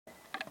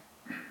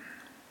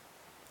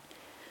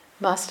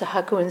Master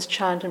Hakuin's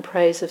chant and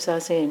praise of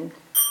Zazen.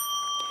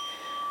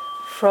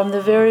 From the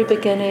very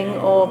beginning,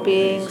 all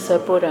beings are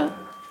Buddha.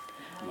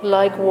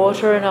 Like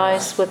water and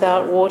ice,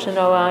 without water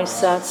no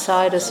ice,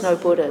 outside us no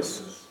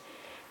Buddhas.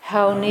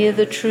 How near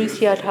the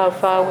truth, yet how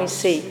far we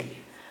seek.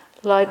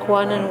 Like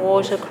one in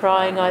water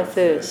crying, I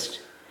thirst.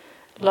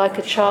 Like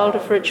a child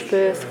of rich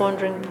birth,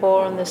 wandering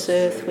poor on this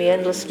earth, we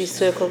endlessly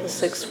circle the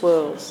six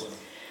worlds.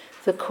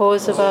 The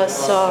cause of our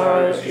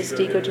sorrow is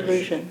ego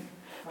delusion.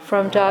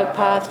 From dark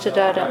path to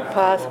dark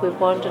path we've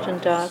wandered in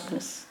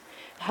darkness.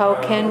 How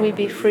can we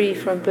be free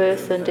from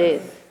birth and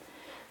death?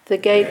 The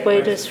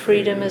gateway to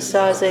freedom is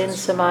Zazen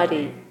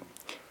Samadhi.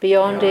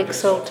 Beyond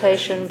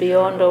exaltation,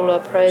 beyond all our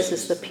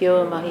praises, the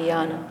pure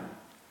Mahayana.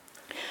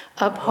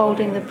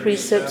 Upholding the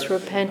precepts,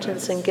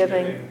 repentance and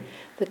giving,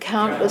 the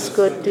countless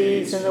good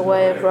deeds and the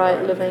way of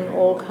right living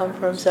all come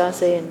from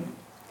Zazen.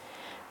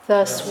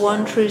 Thus,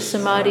 one true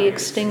Samadhi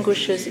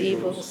extinguishes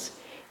evils.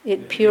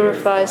 It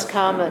purifies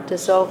karma,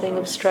 dissolving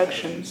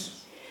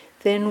obstructions.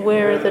 Then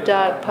where are the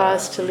dark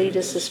paths to lead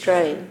us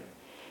astray?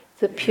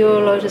 The pure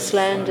lotus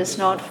land is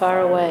not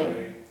far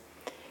away.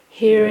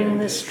 Hearing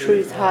this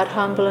truth, heart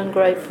humble and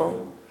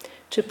grateful,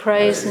 to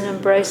praise and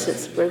embrace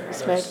its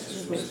brings.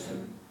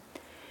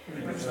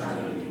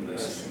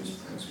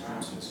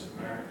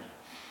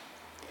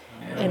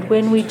 And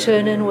when we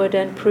turn inward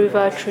and prove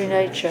our true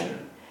nature,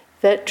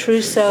 that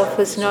true self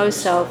is no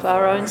self,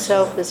 our own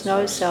self is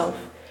no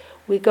self,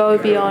 we go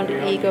beyond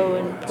ego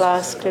and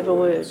blast clever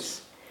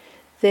words.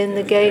 Then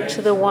the gate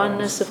to the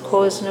oneness of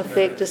cause and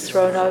effect is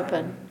thrown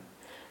open.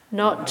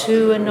 Not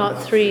two and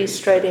not three,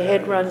 straight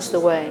ahead runs the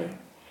way.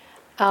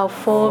 Our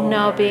form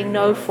now being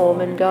no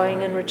form, and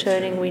going and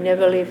returning we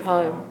never leave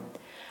home.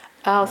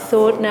 Our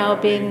thought now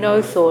being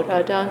no thought,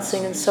 our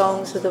dancing and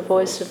songs are the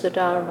voice of the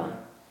Dharma.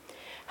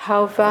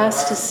 How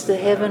vast is the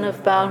heaven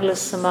of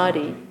boundless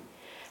Samadhi.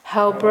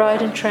 How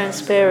bright and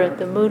transparent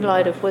the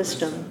moonlight of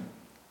wisdom.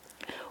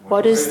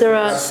 What is there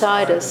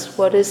outside us?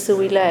 What is there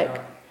we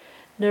lack?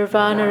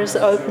 Nirvana is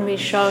openly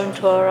shown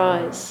to our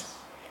eyes.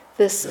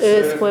 This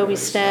earth where we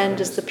stand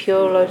is the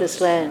pure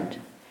lotus land.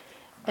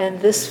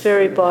 And this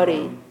very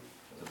body,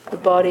 the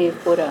body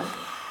of Buddha.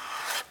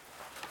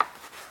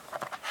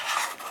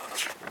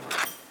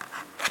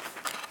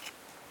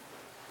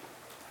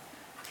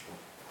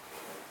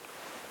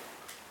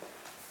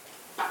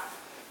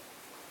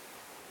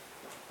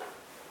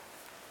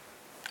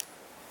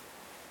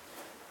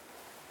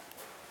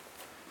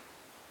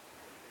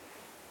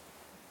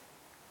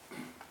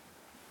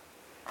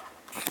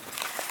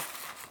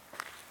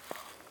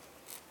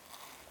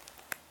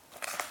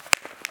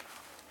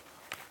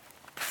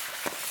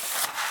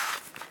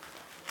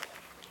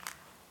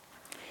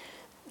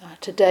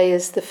 Today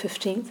is the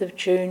 15th of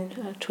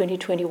June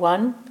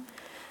 2021,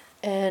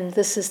 and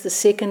this is the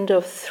second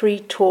of 3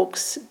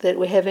 talks that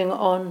we're having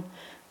on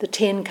the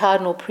 10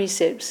 cardinal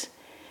precepts.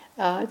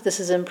 This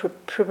is in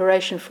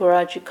preparation for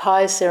our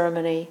Jukai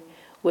ceremony,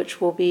 which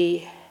will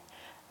be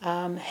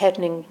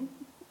happening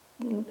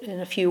in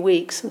a few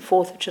weeks, the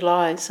 4th of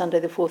July, Sunday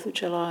the 4th of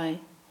July.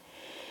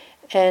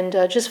 And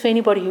just for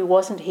anybody who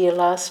wasn't here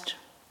last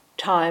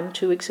time,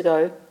 2 weeks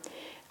ago,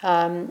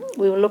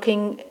 we were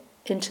looking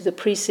into the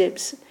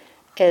precepts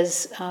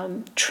as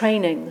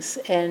trainings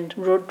and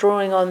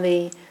drawing on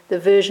the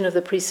version of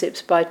the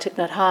precepts by Thich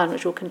Nhat Hanh,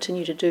 which we'll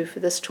continue to do for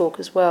this talk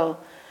as well.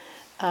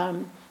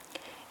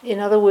 In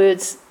other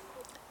words,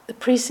 the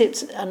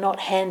precepts are not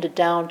handed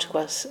down to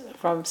us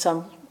from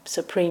some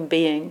supreme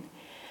being,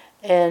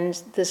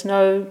 and there's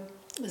no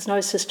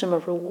system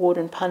of reward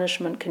and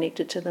punishment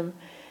connected to them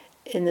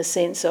in the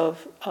sense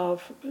of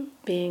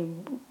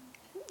being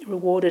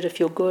rewarded if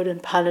you're good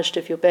and punished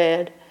if you're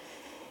bad.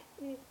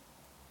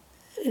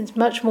 It's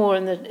much more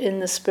in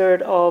the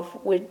spirit of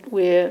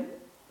we're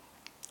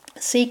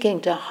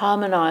seeking to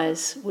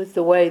harmonize with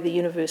the way the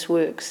universe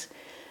works,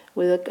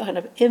 with a kind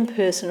of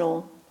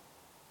impersonal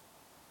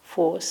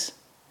force.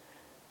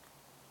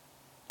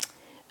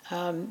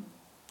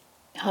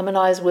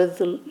 Harmonize with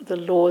the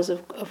laws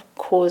of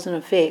cause and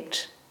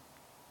effect.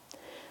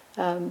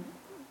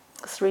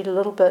 Let's read a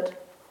little bit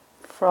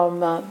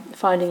from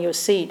Finding Your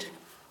Seat.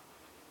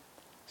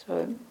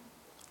 So,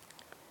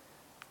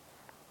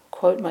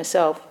 quote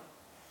myself.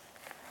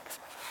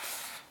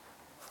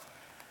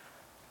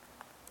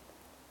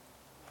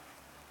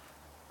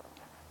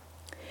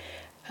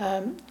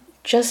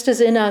 Just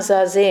as in our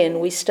Zazen,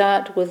 we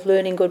start with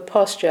learning good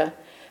posture,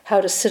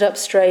 how to sit up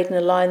straight and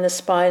align the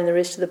spine and the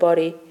rest of the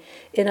body.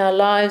 In our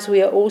lives,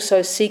 we are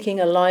also seeking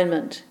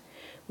alignment.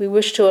 We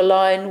wish to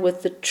align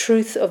with the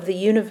truth of the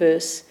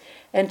universe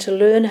and to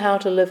learn how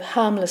to live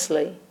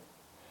harmlessly.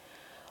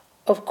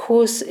 Of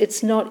course,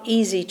 it's not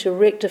easy to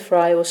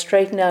rectify or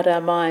straighten out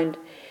our mind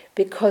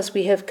because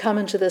we have come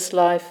into this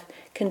life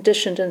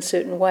conditioned in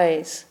certain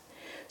ways.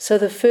 So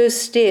the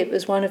first step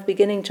is one of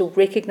beginning to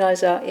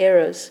recognize our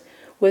errors,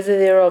 whether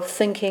they're of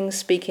thinking,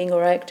 speaking,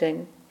 or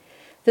acting.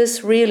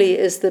 This really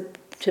is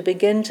to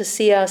begin to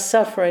see our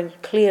suffering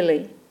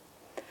clearly.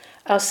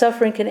 Our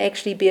suffering can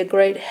actually be a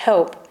great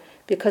help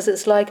because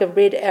it's like a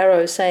red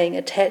arrow saying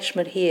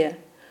attachment here.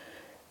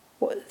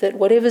 that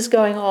whatever's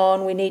going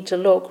on, we need to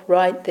look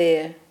right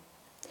there.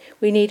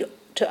 We need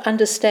to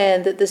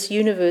understand that this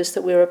universe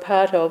that we're a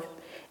part of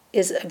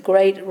is a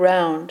great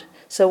round.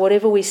 So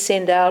whatever we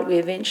send out, we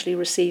eventually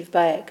receive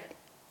back.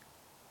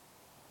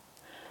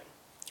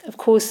 Of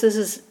course, this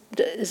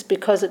is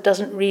because it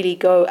doesn't really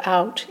go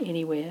out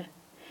anywhere.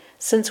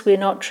 Since we're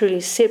not truly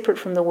separate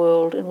from the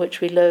world in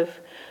which we live,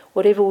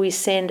 whatever we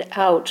send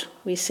out,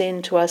 we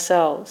send to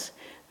ourselves.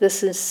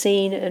 This is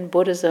seen in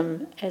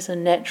Buddhism as a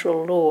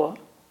natural law.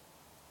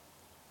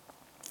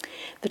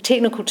 The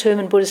technical term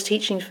in Buddhist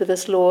teachings for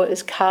this law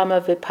is karma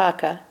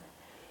vipaka.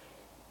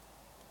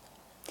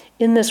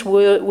 In this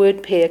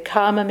word pair,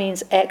 karma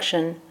means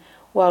action,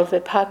 while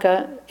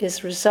vipaka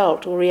is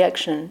result or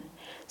reaction.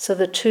 So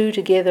the two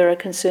together are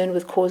concerned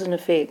with cause and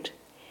effect.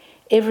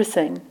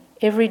 Everything,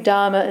 every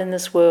dharma in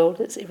this world,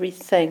 it's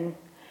everything,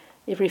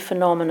 every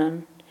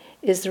phenomenon,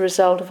 is the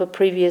result of a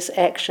previous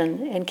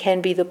action and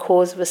can be the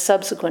cause of a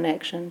subsequent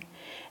action.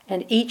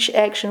 And each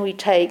action we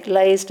take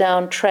lays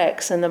down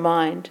tracks in the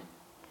mind.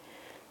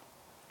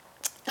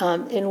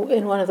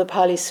 In one of the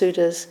Pali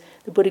Suttas,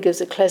 the Buddha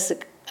gives a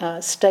classic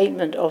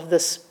statement of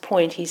this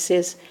point. He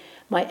says,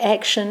 "My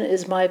action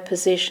is my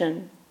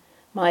possession.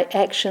 My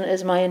action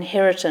is my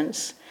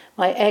inheritance.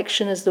 My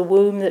action is the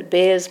womb that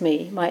bears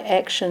me. My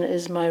action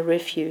is my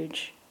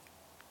refuge."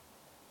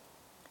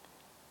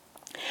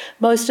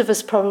 Most of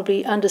us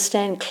probably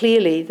understand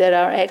clearly that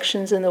our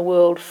actions in the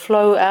world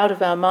flow out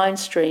of our mind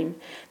stream,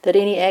 that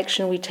any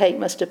action we take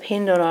must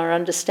depend on our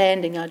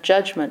understanding, our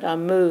judgment, our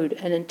mood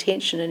and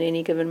intention in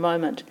any given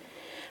moment.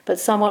 But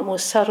somewhat more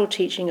subtle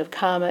teaching of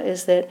karma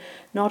is that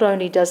not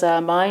only does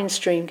our mind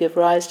stream give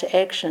rise to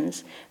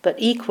actions, but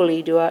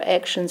equally do our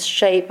actions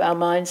shape our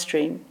mind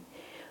stream.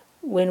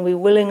 When we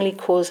willingly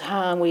cause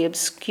harm, we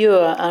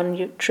obscure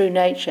our true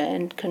nature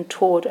and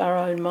contort our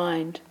own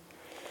mind.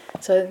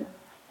 So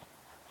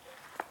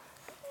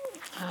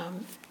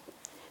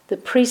the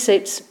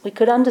precepts, we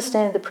could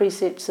understand the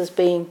precepts as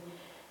being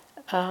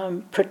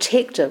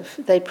protective.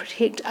 They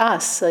protect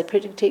us. They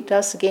protect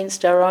us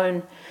against our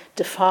own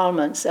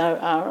defilements,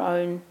 our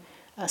own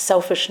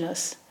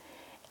selfishness.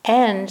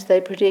 And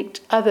they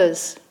protect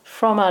others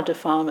from our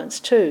defilements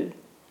too.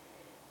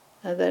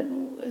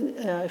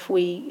 If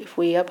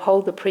we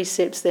uphold the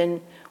precepts,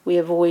 then we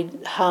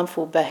avoid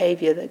harmful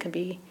behaviour that can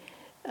be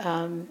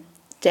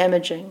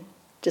damaging,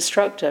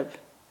 destructive.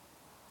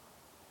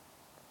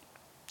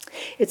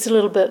 It's a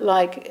little bit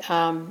like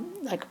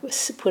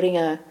putting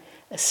a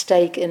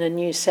stake in a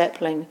new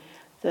sapling.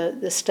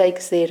 The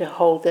stake's there to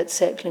hold that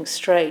sapling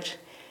straight,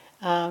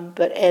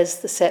 but as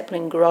the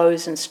sapling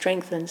grows and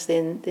strengthens,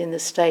 then the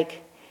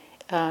stake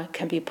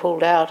can be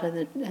pulled out,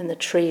 and the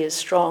tree is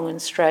strong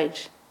and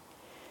straight.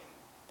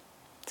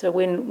 So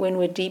when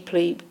we're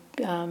deeply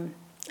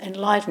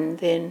enlightened,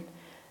 then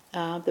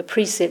the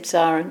precepts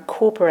are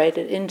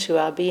incorporated into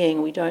our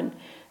being. We don't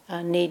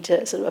need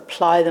to sort of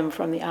apply them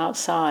from the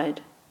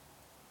outside.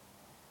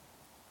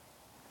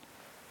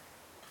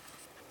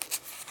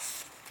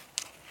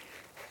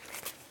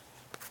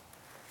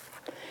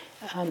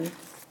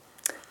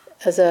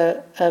 As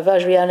a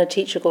Vajrayana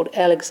teacher called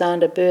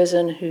Alexander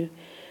Berzin,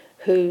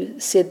 who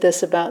said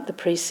this about the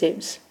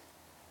precepts.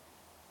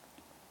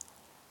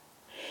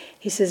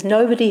 He says,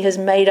 "Nobody has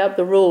made up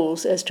the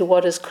rules as to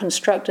what is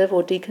constructive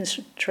or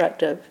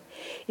deconstructive.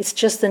 It's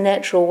just the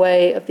natural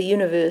way of the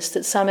universe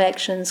that some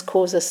actions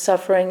cause us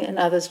suffering and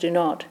others do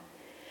not.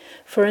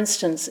 For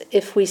instance,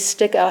 if we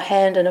stick our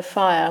hand in a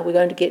fire, we're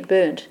going to get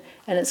burnt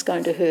and it's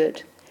going to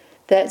hurt.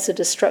 That's a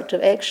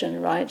destructive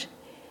action, right?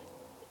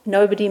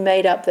 Nobody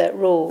made up that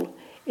rule.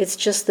 It's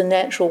just the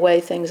natural way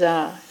things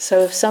are.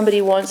 So if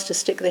somebody wants to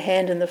stick their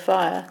hand in the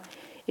fire,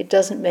 it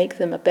doesn't make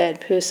them a bad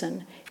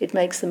person. It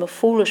makes them a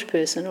foolish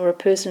person or a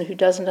person who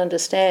doesn't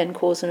understand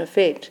cause and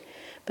effect,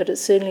 but it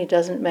certainly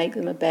doesn't make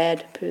them a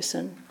bad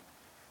person."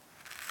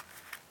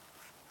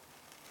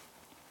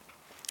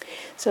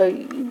 So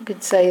you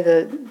could say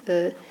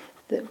that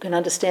we can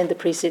understand the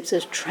precepts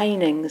as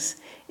trainings,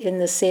 in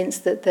the sense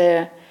that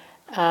they're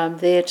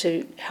there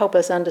to help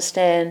us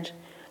understand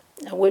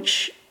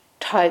which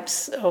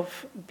types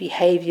of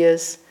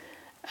behaviours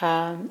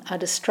are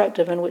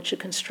destructive and which are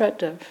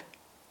constructive.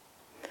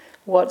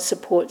 What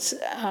supports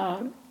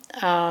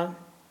our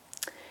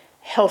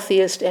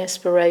healthiest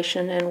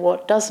aspiration and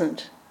what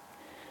doesn't.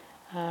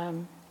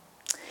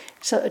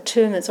 So a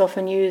term that's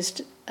often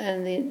used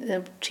in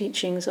the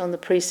teachings on the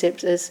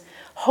precepts is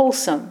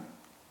wholesome.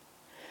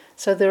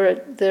 So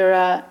there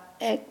are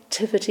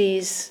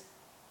activities,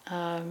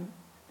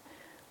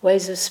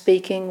 ways of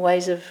speaking,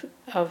 ways of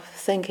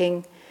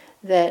thinking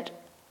that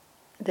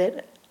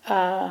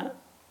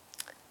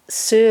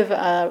serve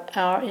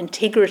our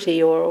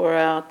integrity or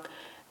our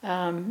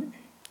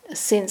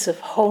sense of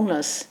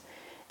wholeness,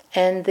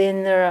 and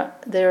then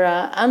there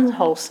are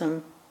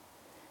unwholesome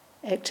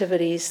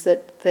activities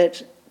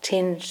that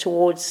tend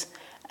towards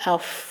our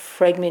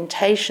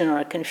fragmentation or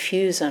our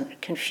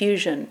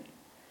confusion,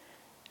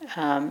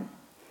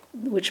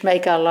 which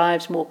make our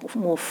lives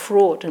more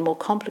fraught and more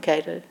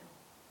complicated.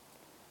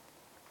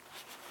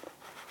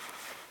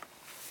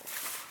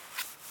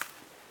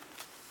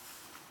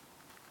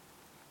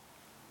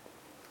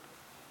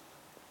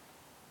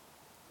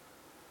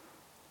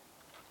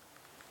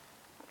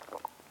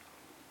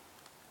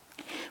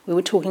 We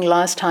were talking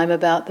last time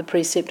about the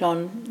precept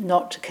on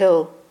not to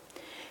kill,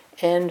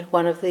 and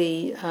one of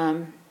the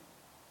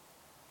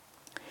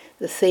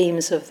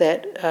themes of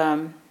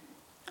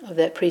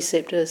that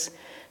precept is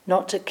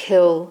not to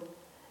kill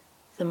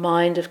the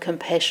mind of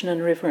compassion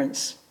and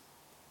reverence.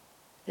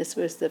 This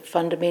was the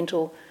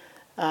fundamental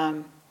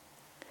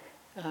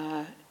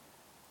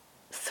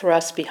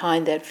thrust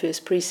behind that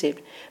first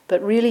precept.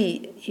 But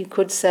really, you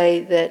could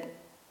say that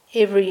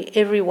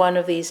every one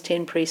of these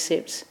 10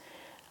 precepts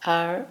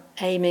are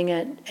aiming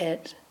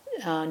at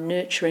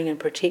nurturing and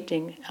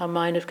protecting our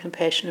mind of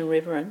compassion and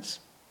reverence.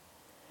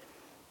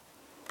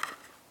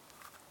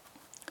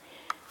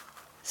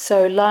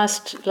 So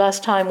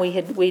last time we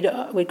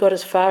got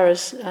as far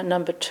as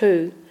number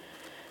 2.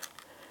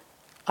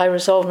 I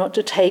resolve not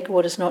to take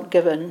what is not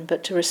given,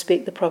 but to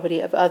respect the property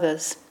of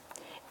others.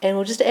 And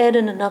we'll just add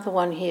in another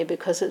one here,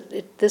 because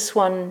this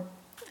one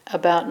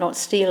about not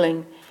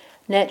stealing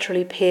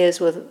naturally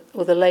pairs with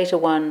a later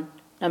one,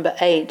 number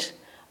 8.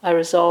 I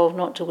resolve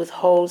not to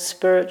withhold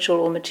spiritual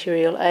or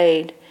material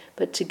aid,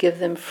 but to give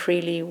them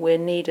freely where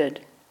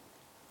needed.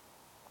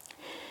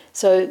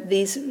 So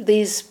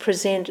these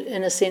present,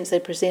 in a sense, they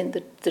present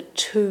the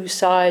two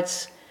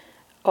sides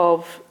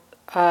of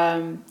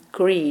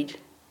greed,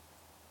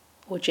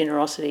 or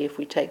generosity, if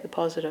we take the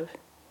positive.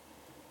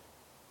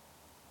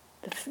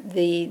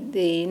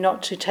 The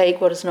not to take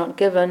what is not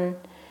given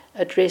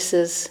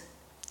addresses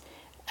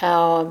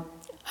our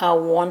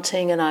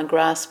wanting and our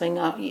grasping,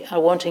 our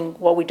wanting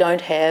what we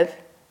don't have.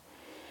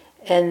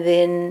 And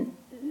then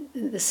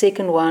the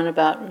second one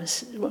about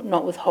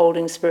not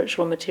withholding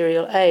spiritual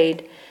material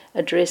aid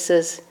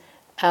addresses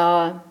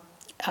our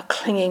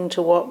clinging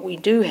to what we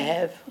do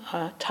have,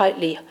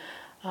 tightly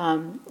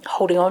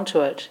holding on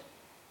to it.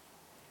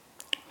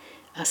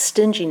 Our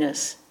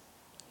stinginess,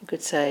 you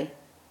could say.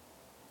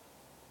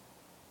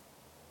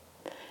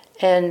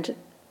 And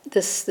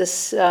this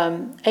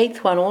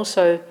 8th one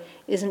also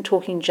isn't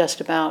talking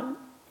just about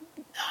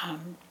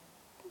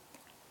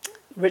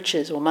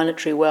riches or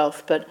monetary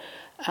wealth, but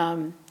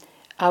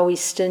are we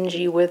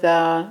stingy with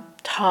our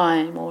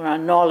time or our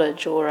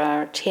knowledge or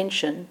our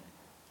attention,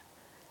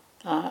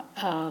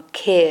 our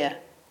care?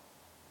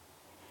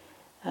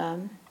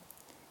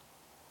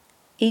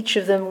 Each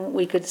of them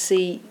we could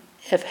see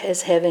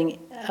as having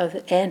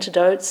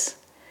antidotes.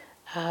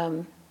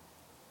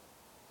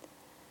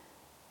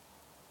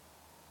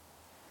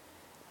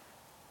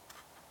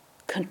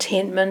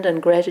 Contentment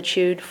and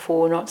gratitude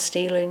for not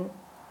stealing,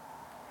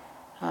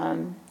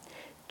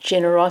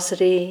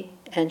 generosity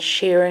and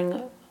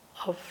sharing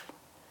of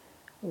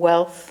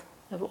wealth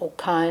of all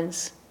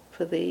kinds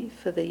for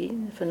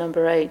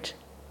number 8.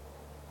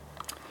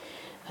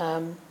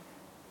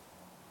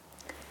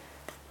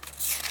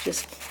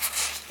 Just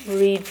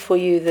read for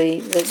you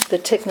the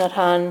Thich Nhat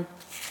Hanh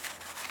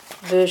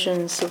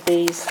versions of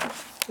these,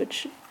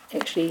 which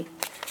actually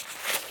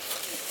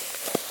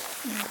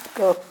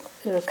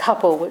there are a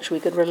couple which we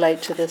could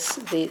relate to these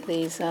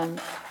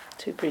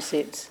 2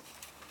 precepts.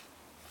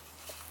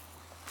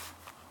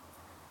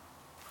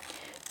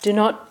 Do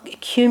not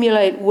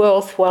accumulate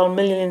wealth while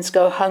millions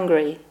go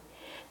hungry.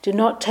 Do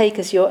not take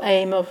as your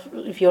aim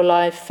of your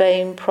life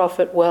fame,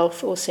 profit,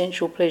 wealth, or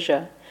sensual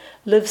pleasure.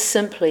 Live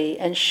simply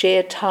and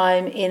share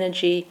time,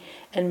 energy,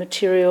 and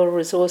material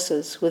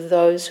resources with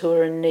those who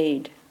are in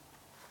need.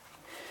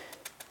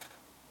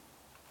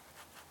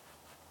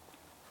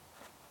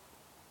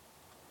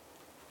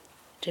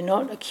 Do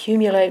not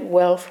accumulate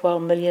wealth while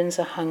millions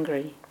are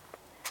hungry.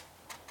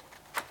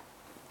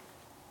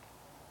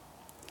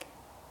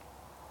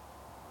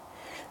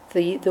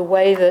 The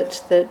way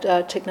that Thich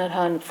Nhat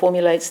Hanh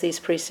formulates these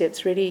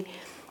precepts really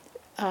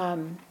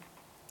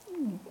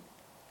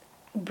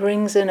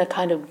brings in a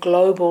kind of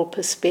global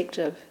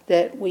perspective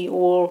that we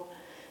all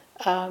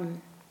are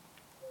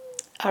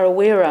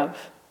aware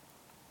of.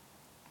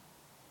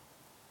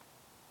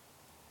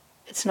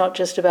 It's not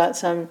just about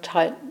some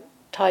tight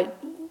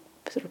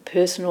sort of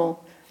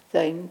personal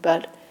thing,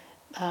 but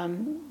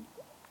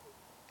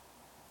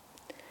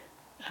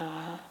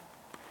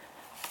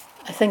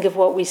I think of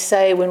what we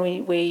say when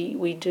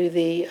we do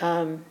the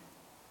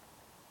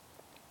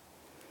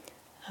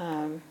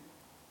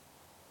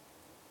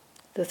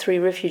the 3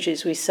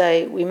 refuges. We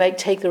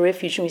take the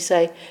refuge and we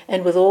say,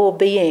 and with all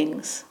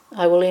beings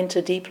I will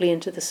enter deeply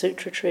into the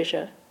sutra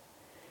treasure.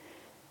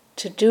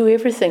 To do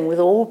everything with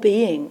all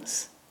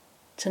beings,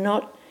 to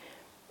not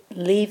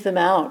leave them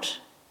out.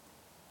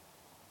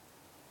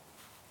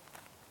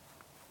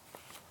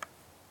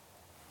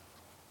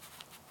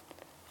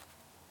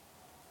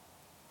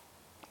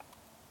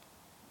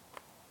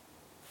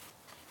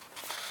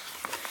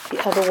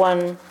 The other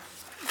one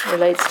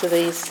relates to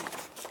these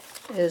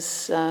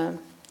is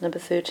number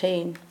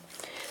 13.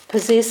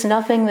 Possess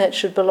nothing that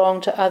should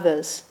belong to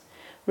others.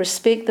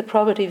 Respect the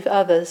property of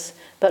others,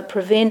 but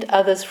prevent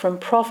others from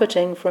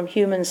profiting from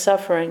human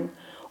suffering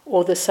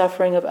or the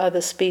suffering of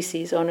other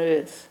species on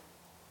earth.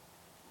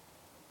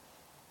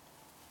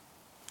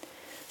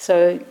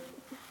 So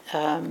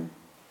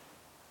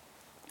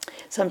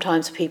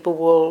sometimes people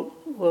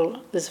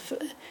will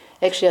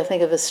Actually, I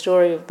think of a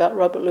story about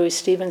Robert Louis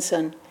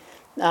Stevenson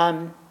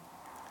that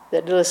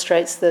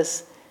illustrates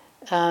this.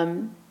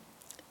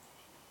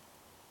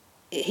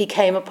 He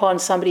came upon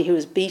somebody who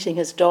was beating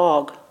his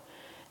dog,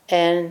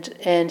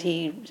 and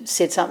he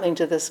said something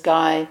to this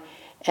guy,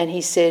 and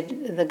he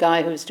said, the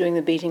guy who was doing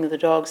the beating of the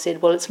dog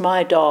said, "Well, it's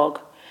my dog,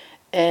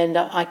 and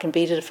I can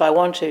beat it if I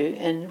want to."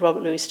 And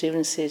Robert Louis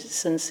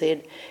Stevenson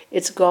said,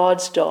 "It's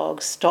God's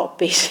dog, stop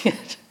beating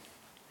it."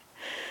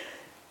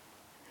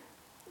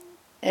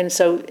 And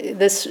so in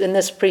this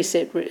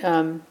precept, Thich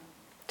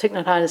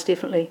Nhat Hanh is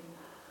definitely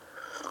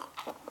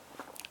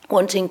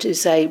wanting to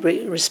say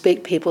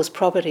respect people's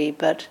property,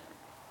 but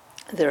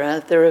there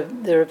are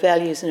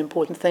values and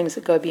important things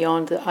that go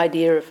beyond the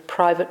idea of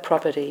private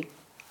property,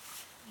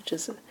 which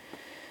is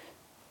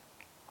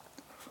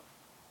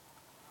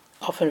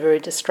often very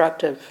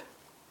destructive.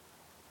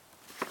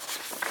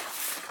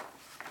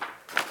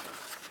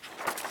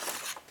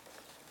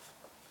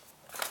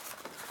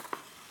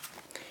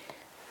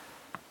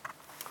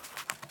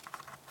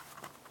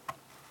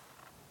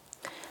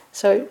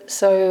 So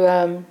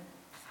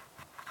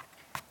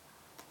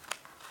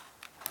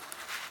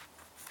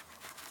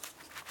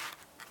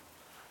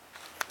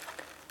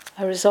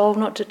I resolve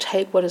not to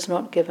take what is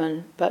not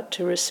given, but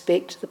to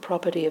respect the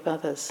property of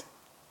others.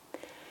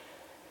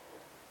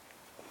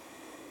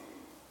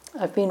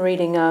 I've been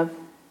reading a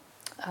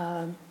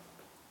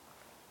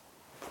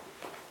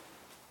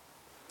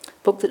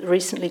book that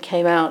recently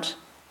came out.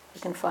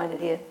 You can find it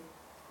here.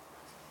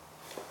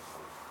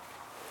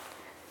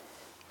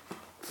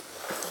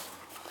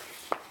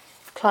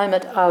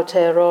 Climate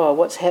Aotearoa,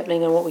 What's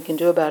Happening and What We Can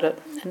Do About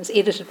It. And it's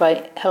edited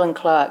by Helen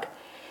Clark.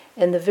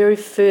 And the very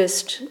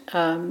first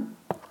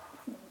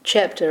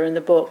chapter in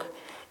the book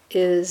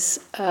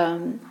is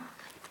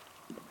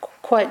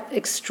quite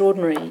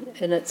extraordinary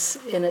in its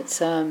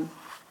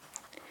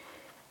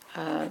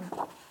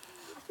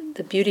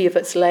the beauty of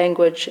its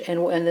language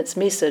and its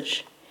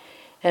message.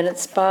 And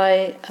it's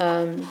by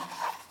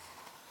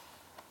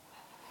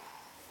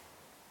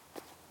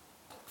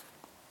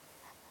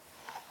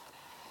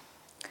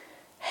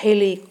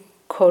Hayley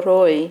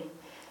Koroi.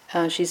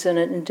 She's an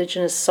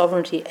Indigenous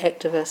sovereignty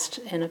activist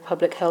and a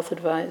public health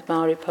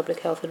Maori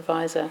public health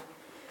advisor.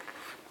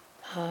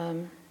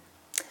 And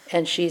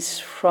she's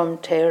from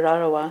Te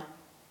Arawa.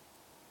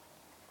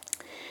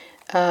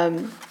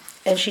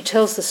 And she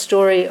tells the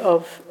story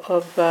of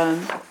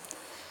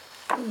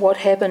what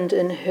happened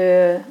in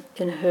her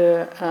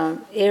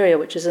area,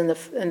 which is in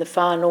the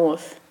far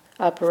north,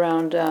 up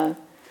around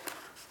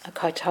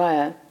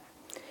Kaitaia.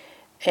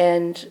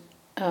 And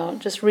I'll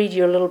just read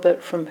you a little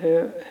bit from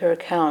her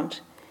account.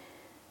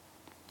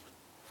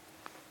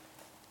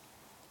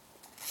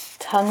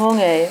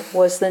 Tangonge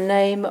was the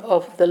name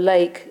of the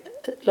lake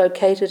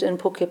located in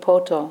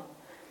Pukepoto.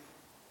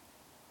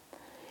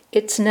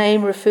 Its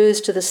name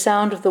refers to the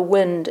sound of the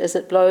wind as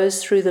it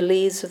blows through the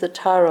leaves of the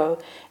taro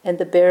and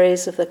the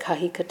berries of the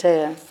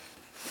kahikatea.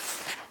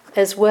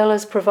 As well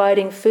as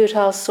providing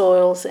fertile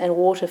soils and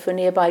water for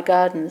nearby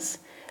gardens,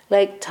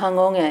 Lake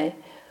Tangonge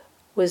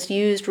was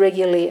used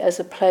regularly as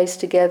a place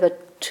to gather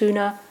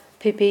tuna,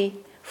 pipi,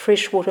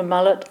 freshwater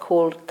mullet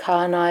called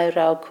kānai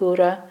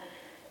raukura,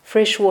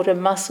 freshwater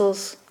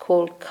mussels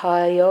called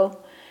kaio,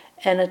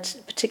 and a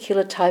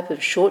particular type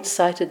of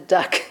short-sighted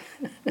duck.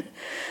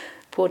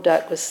 Poor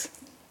duck was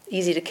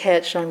easy to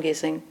catch, I'm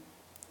guessing.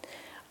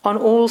 On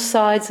all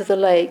sides of the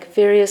lake,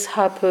 various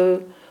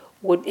hapu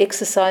would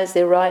exercise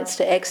their rights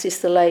to access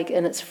the lake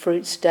and its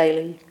fruits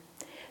daily.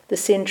 The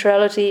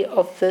centrality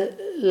of the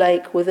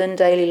lake within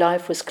daily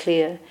life was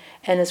clear,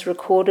 and is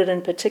recorded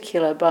in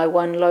particular by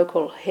one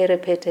local,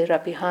 Herepete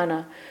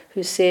Rapihana,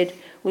 who said,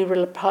 we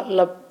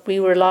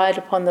relied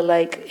upon the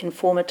lake in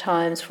former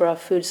times for our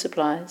food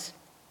supplies.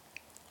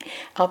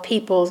 Our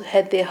people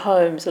had their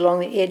homes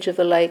along the edge of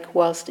the lake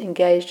whilst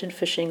engaged in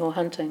fishing or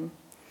hunting.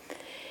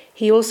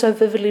 He also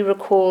vividly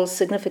recalls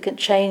significant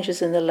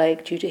changes in the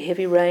lake due to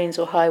heavy rains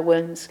or high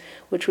winds,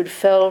 which would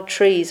fell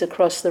trees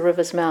across the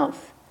river's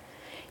mouth.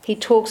 He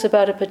talks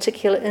about a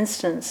particular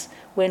instance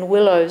when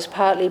willows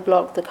partly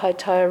blocked the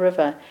Kaitaia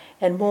River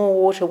and more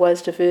water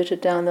was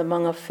diverted down the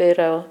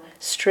Mangawhero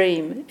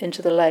stream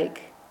into the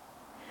lake.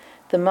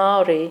 The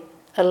Maori,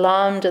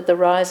 alarmed at the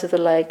rise of the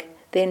lake,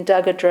 then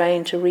dug a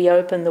drain to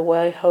reopen the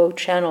Waiho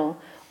Channel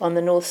on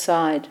the north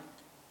side.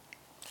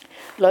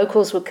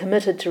 Locals were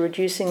committed to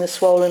reducing the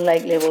swollen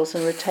lake levels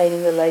and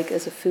retaining the lake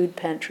as a food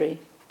pantry.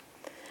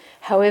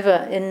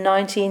 However, in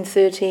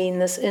 1913,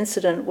 this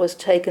incident was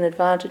taken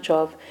advantage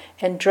of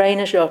and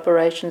drainage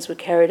operations were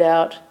carried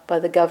out by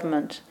the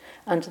government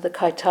under the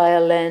Kaitaia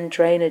Land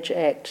Drainage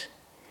Act.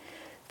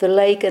 The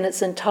lake and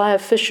its entire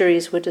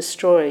fisheries were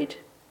destroyed.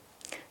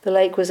 The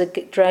lake was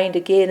drained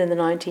again in the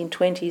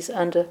 1920s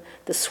under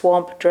the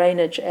Swamp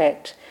Drainage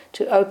Act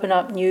to open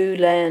up new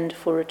land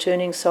for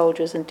returning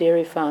soldiers and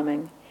dairy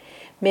farming.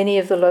 Many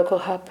of the local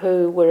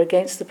hapu were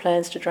against the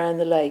plans to drain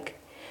the lake,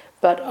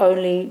 but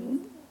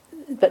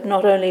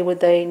not only would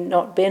they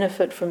not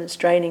benefit from its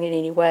draining in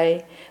any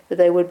way, but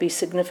they would be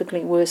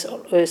significantly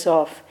worse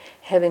off,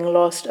 having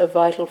lost a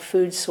vital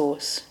food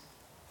source.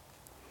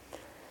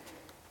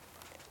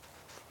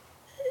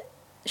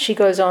 she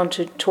goes on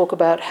to talk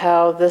about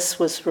how this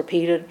was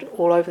repeated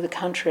all over the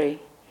country,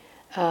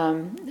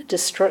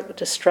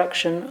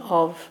 destruction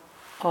of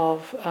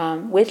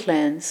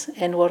wetlands,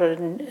 and what a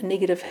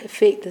negative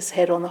effect this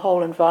had on the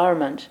whole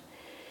environment.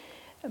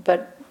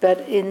 But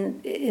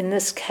in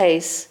this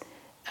case,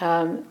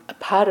 a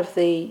part of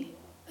the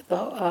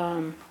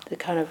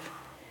kind of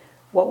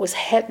what was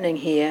happening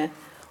here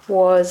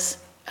was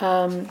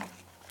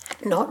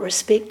not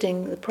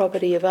respecting the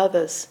property of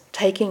others,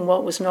 taking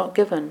what was not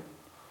given,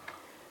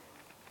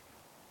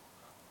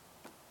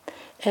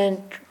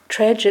 and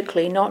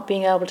tragically not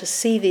being able to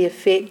see the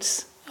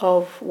effects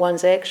of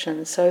one's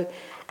actions. So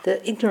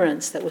the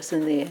ignorance that was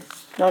in there,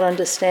 not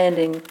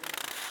understanding,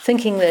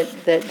 thinking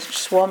that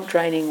swamp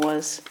draining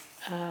was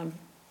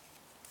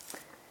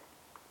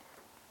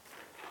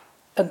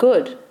a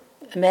good,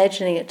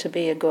 imagining it to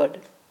be a good.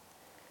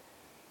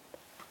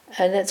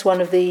 And that's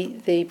one of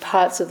the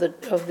parts of the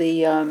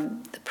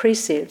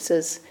precepts,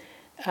 is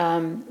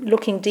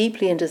looking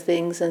deeply into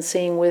things and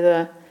seeing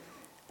whether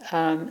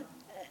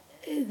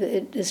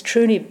it is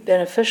truly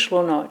beneficial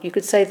or not. You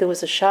could say there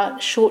was a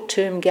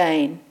short-term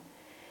gain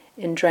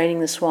in draining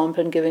the swamp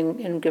and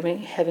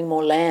having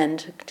more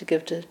land to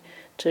give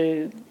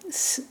to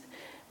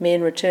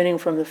men returning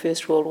from the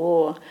First World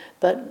War,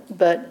 but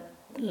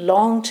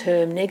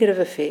long-term negative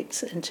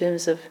effects in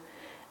terms of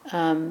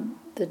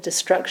the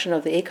destruction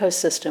of the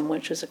ecosystem,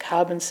 which was a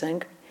carbon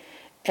sink,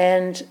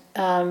 and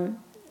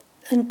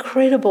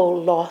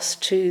incredible loss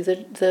to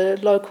the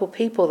local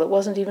people that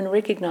wasn't even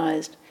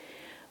recognised,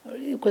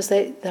 because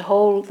the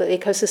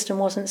ecosystem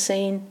wasn't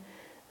seen,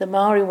 the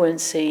Maori weren't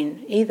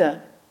seen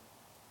either.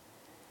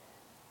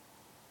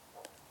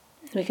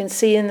 We can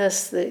see in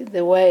this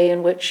the way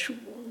in which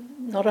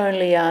not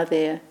only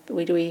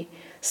do we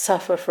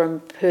suffer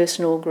from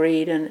personal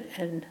greed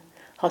and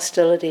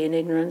hostility and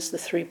ignorance, the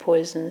three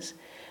poisons,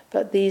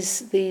 but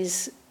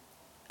these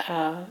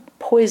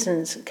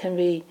poisons can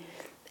be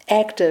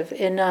active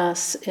in our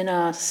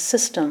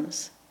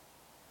systems.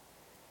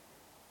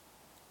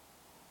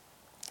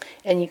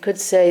 And you could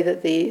say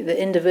that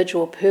the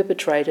individual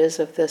perpetrators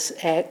of this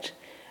act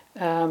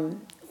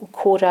were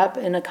caught up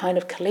in a kind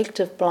of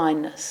collective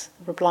blindness,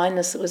 a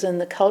blindness that was in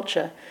the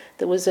culture,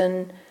 that was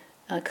in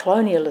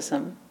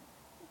colonialism,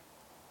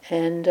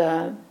 and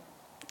the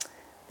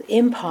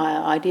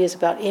empire, ideas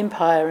about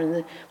empire and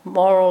the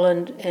moral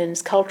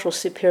and cultural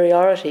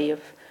superiority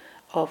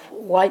of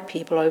white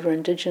people over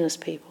indigenous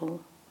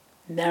people,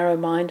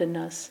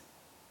 narrow-mindedness.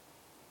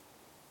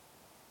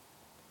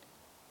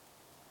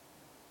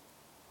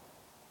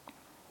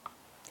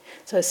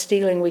 So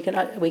stealing, we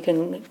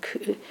can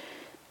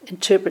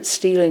interpret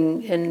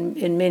stealing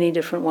in many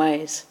different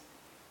ways,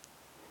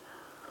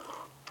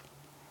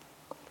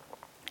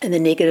 and the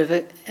negative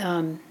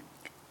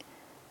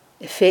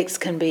effects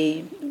can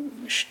be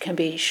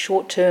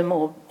short-term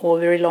or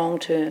very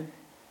long-term,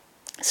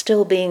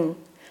 still being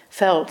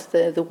felt.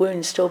 The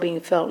wound still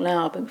being felt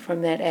now, but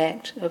from that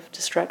act of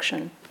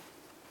destruction.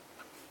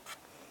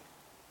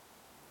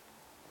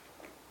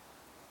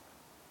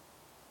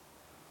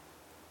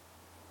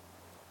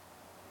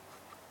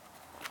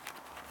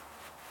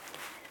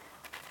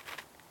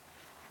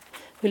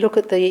 We look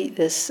at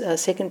this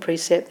second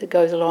precept that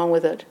goes along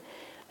with it.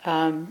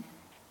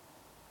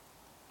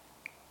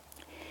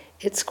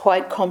 It's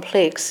quite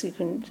complex. The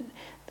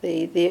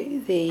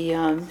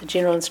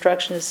general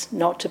instruction is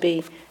not to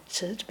be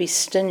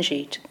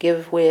stingy, to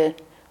give where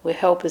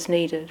help is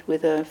needed,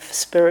 whether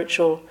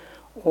spiritual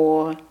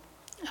or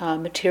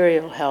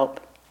material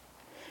help.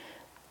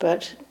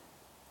 But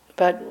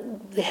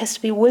there has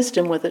to be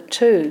wisdom with it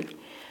too.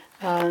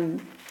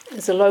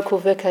 There's a local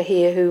vicar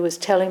here who was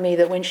telling me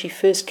that when she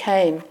first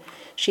came,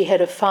 she had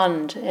a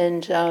fund,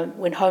 and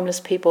when homeless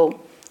people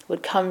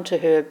would come to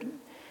her,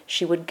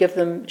 she would give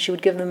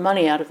them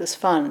money out of this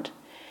fund,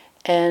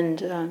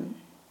 and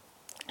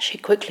she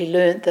quickly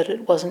learnt that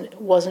it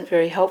wasn't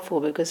very helpful,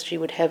 because she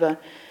would have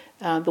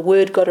the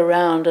word got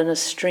around, and a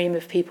stream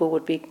of people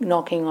would be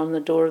knocking on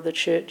the door of the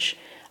church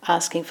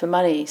asking for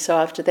money. So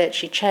after that,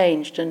 she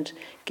changed and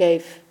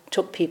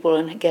took people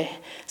and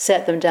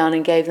sat them down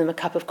and gave them a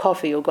cup of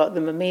coffee or got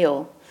them a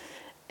meal,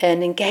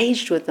 and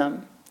engaged with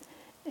them,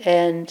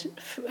 and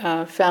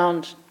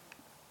found,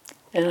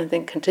 and I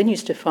think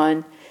continues to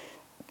find,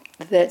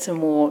 that that's a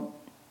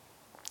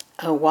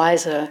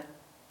wiser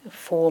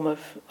form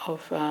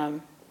of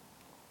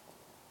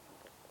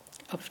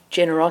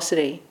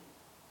generosity.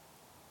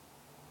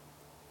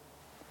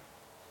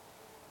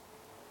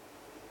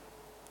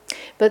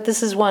 But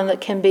this is one that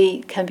can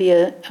be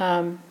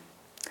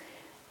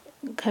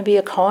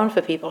a con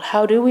for people.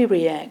 How do we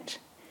react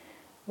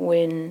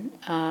when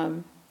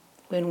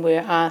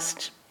we're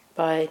asked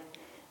by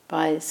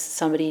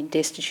somebody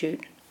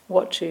destitute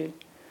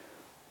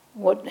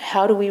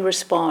how do we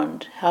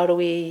respond? How do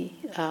we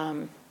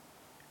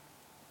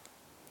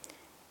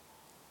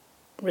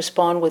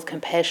respond with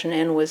compassion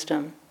and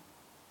wisdom?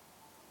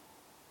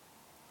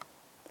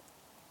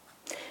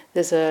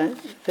 There's a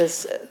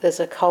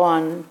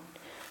koan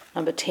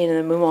number 10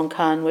 in the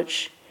Mumonkan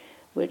which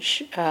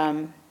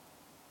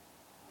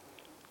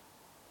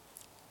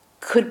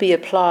could be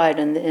applied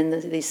in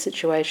these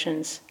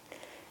situations.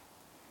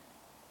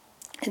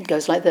 It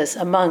goes like this.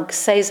 A monk,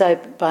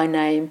 Seizai by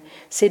name,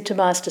 said to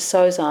Master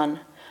Sozan,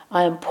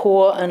 "I am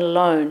poor and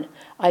alone.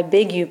 I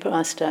beg you,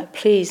 Master,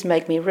 please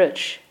make me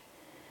rich."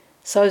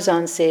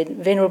 Sozan said,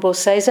 "Venerable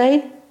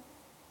Seizai?"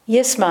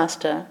 "Yes,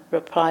 Master,"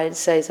 replied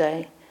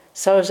Seizai.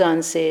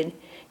 Sozan said,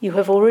 "You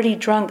have already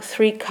drunk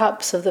 3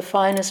 cups of the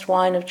finest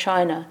wine of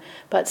China,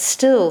 but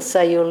still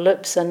say your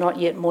lips are not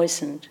yet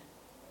moistened."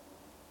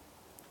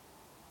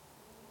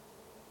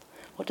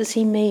 What does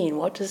he mean?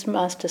 What does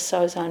Master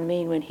Sozan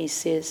mean when he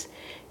says,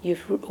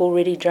 "You've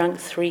already drunk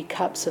 3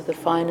 cups of the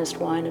finest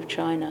wine of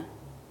China"?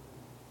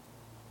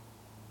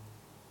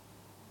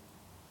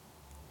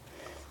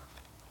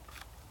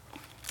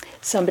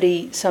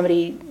 Somebody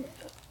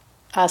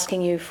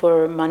asking you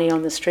for money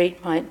on the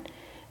street might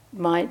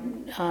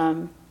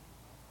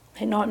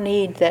not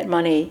need that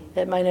money.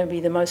 That may not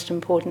be the most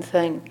important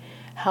thing.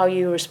 How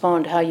you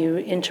respond, how you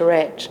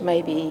interact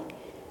may be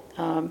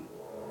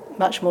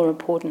much more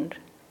important.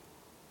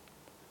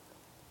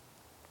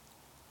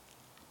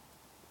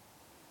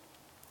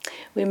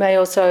 We may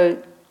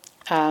also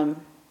have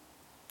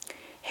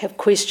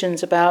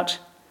questions about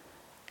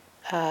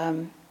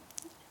how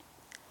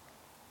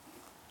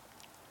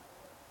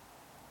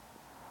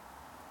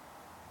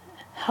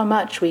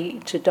much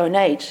to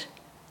donate.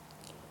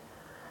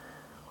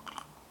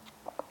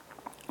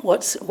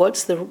 What's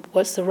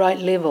the right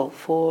level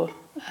for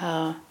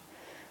our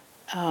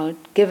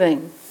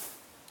giving?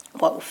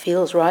 What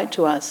feels right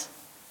to us?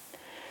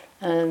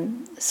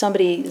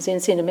 Somebody, Zen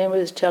Center member,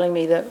 was telling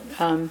me that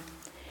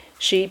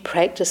she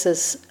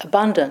practices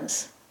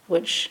abundance,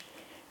 which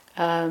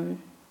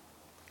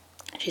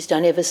she's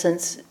done ever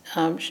since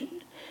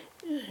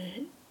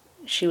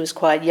she was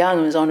quite young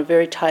and was on a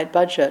very tight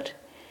budget.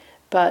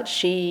 But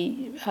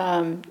she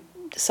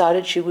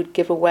decided she would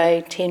give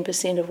away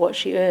 10% of what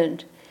she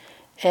earned.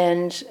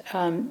 And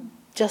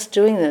just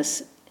doing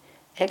this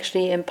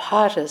actually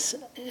imparted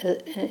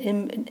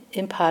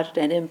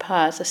and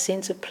imparts a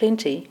sense of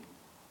plenty.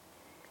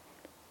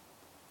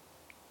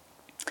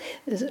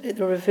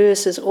 The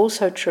reverse is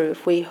also true.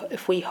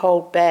 If we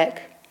hold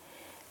back,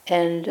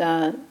 and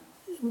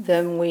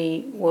then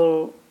we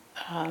will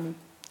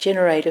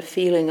generate a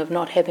feeling of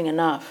not having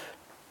enough.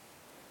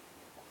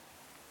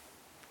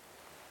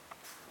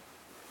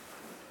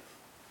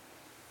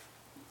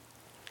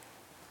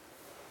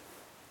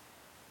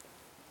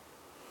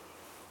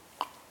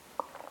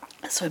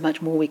 So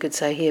much more we could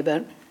say here,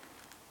 but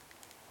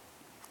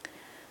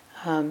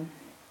I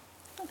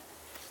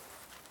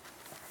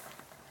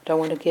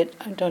want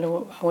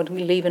to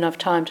leave enough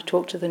time to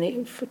talk to the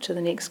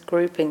next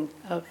grouping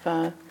of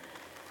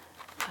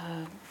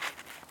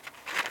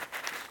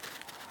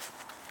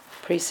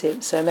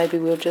precepts. So maybe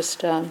we'll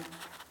just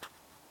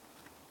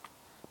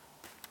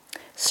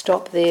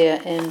stop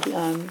there and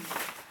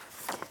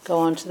go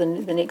on to the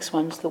next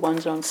ones, the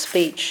ones on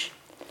speech.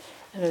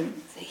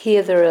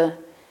 Here there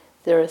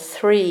are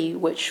 3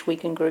 which we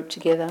can group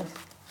together.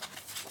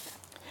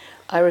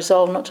 I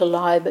resolve not to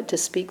lie, but to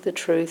speak the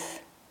truth.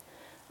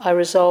 I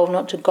resolve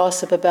not to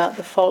gossip about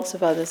the faults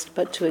of others,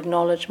 but to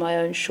acknowledge my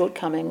own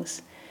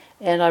shortcomings.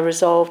 And I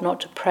resolve not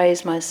to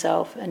praise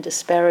myself and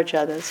disparage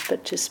others,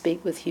 but to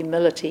speak with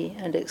humility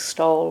and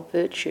extol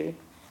virtue.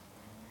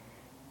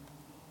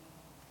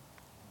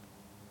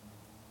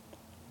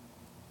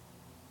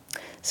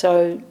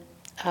 So,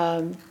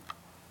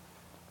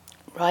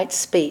 right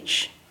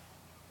speech.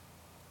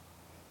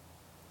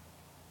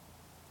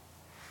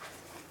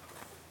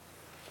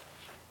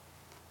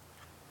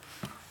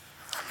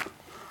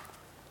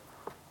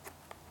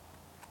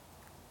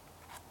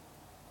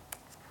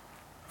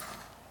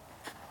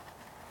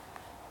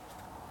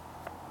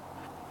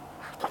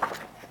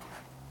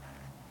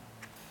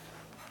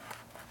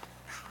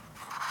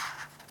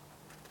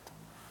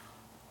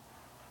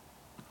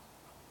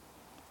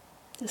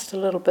 Just a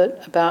little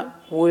bit about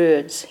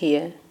words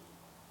here.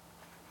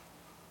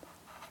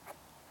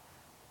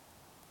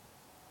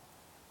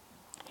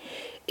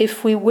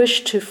 If we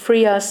wish to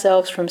free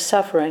ourselves from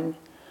suffering,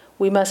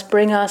 we must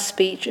bring our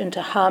speech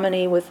into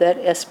harmony with that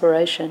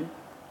aspiration.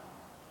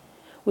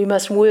 We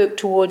must work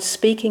towards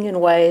speaking in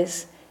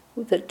ways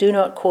that do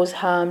not cause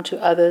harm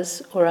to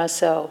others or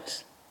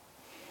ourselves.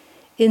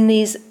 In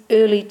these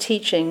early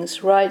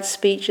teachings, right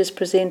speech is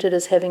presented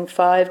as having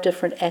 5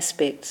 different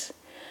aspects: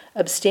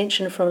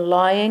 abstention from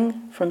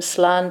lying, from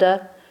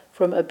slander,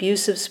 from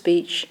abusive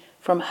speech,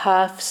 from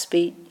harsh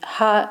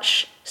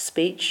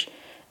speech,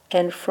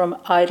 and from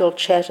idle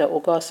chatter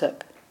or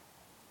gossip.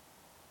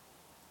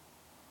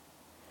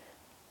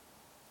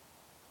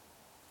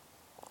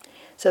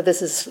 So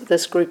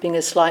this grouping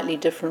is slightly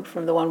different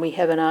from the one we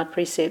have in our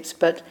precepts,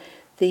 but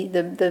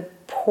the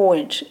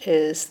point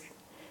is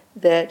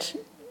that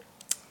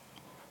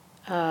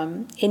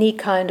any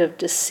kind of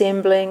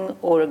dissembling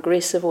or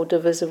aggressive or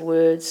divisive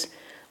words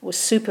or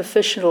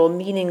superficial or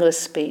meaningless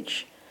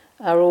speech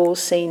are all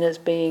seen as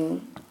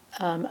being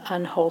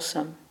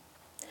unwholesome.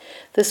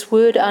 This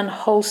word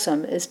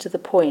unwholesome is to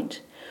the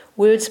point.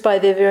 Words by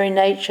their very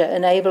nature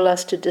enable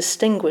us to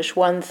distinguish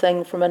one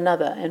thing from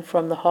another and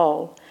from the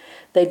whole.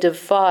 They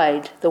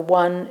divide the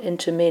one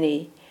into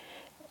many.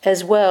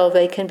 As well,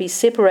 they can be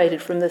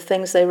separated from the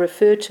things they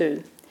refer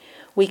to.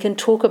 We can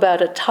talk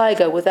about a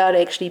tiger without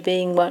actually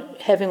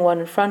having one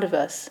in front of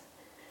us.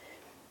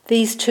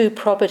 These two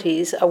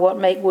properties are what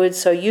make words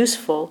so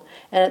useful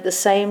and at the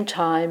same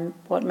time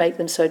what make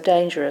them so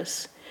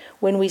dangerous.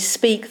 When we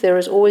speak, there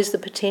is always the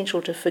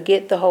potential to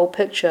forget the whole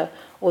picture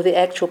or the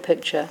actual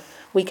picture.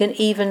 We can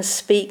even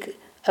speak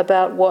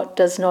about what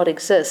does not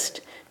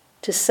exist.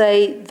 To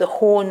say the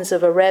horns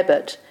of a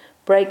rabbit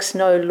breaks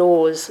no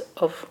laws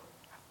of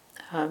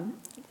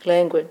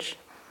language.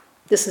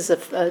 This is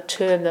a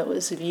term that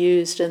was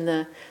used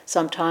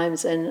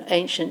sometimes in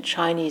ancient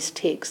Chinese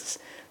texts,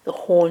 the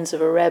horns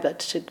of a rabbit,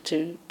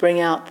 to bring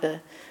out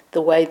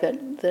the way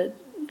that the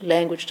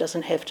language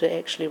doesn't have to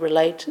actually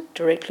relate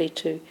directly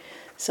to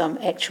some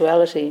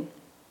actuality.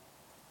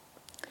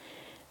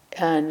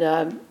 And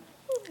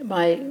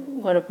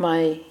one of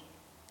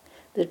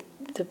the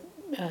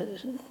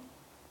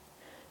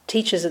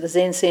teachers at the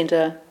Zen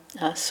Center,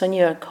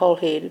 Sunya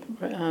Colhead,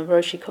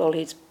 Roshi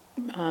Colhead's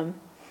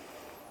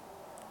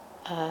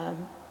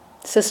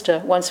sister,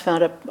 once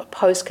found a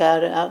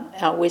postcard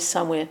out west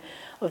somewhere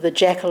of the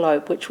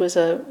jackalope, which was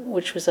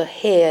a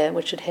hare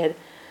which had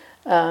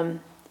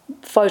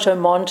photo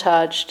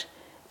montaged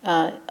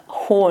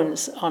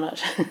horns on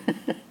it.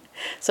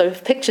 So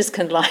pictures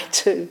can lie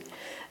too.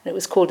 And it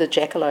was called a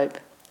jackalope,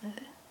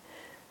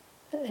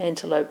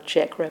 antelope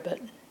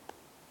jackrabbit.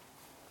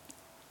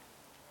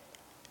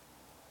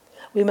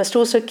 We must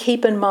also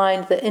keep in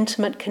mind the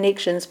intimate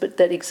connections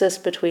that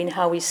exist between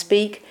how we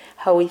speak,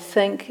 how we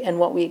think, and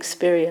what we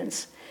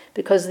experience.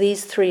 Because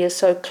these three are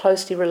so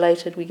closely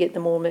related, we get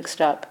them all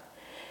mixed up.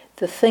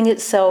 The thing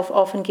itself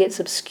often gets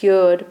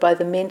obscured by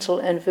the mental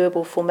and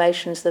verbal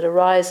formations that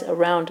arise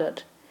around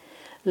it.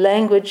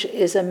 Language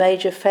is a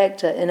major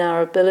factor in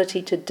our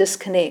ability to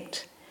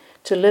disconnect,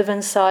 to live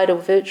inside a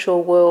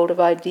virtual world of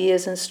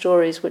ideas and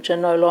stories which are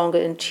no longer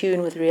in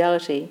tune with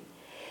reality.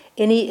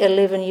 Any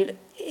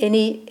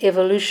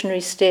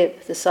evolutionary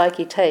step the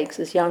psyche takes,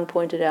 as Jung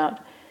pointed out,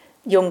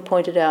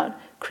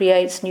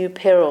 creates new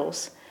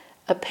perils.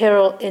 A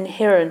peril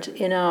inherent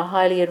in our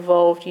highly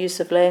evolved use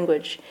of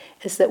language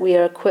is that we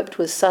are equipped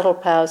with subtle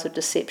powers of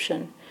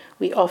deception.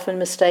 We often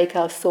mistake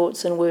our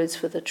thoughts and words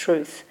for the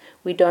truth.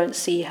 We don't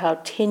see how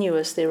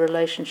tenuous their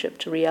relationship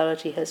to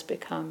reality has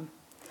become.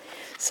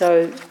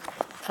 So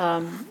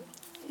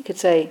you could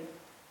say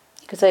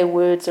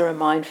words are a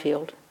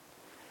minefield.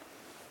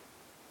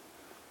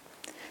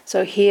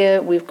 So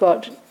here we've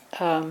got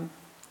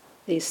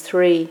these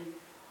three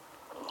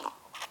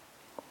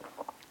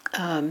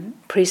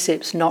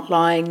precepts: not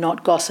lying,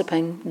 not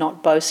gossiping,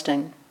 not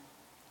boasting.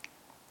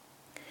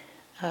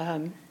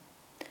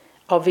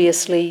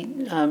 Obviously,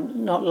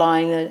 not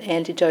lying, the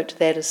antidote to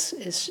that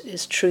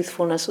is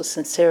truthfulness or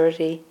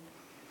sincerity.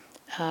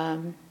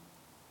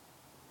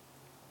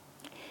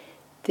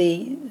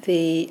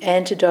 The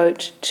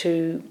antidote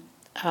to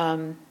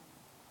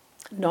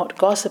not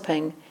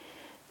gossiping,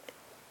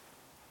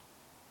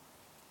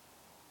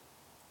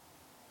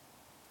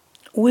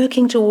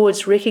 working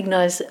towards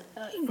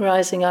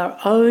recognizing our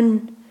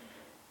own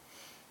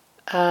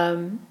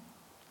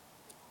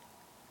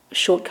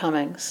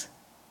shortcomings,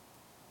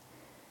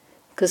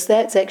 because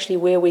that's actually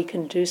where we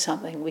can do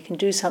something. We can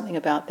do something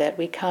about that.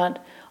 We can't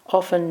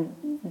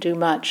often do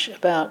much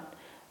about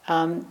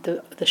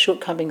the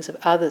shortcomings of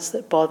others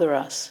that bother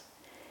us.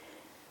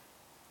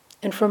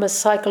 And from a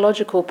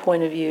psychological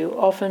point of view,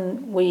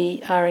 often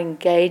we are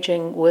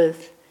engaging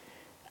with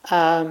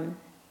our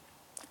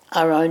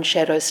own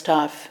shadow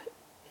stuff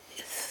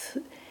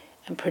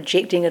and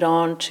projecting it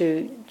on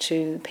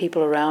to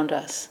people around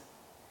us.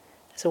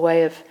 It's a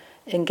way of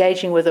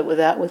engaging with it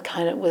without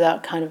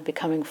kind of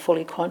becoming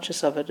fully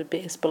conscious of it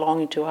as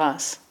belonging to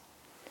us.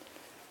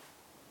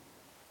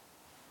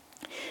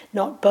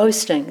 Not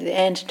boasting. The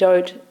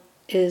antidote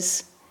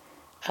is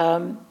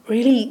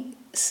really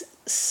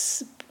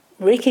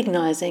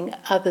recognizing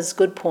others'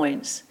 good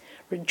points,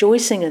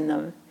 rejoicing in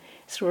them.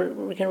 So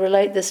we can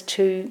relate this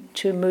to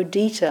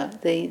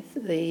mudita, the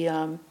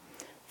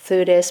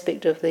third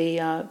aspect of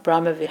the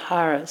Brahma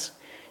Viharas,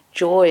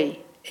 joy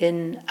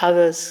in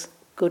others'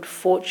 good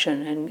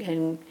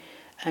fortune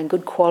and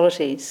good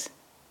qualities.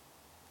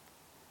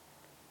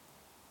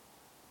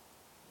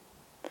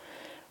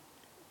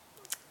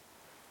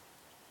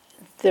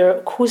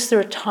 Of course, there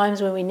are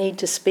times when we need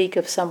to speak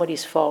of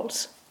somebody's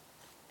faults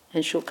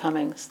and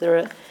shortcomings.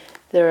 There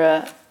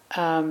are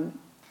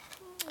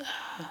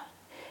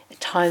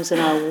times in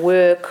our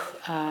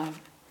work,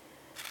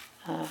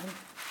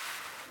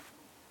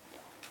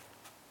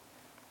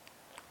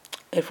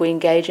 if we're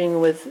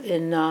engaging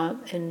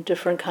in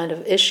different kind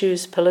of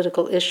issues,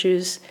 political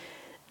issues,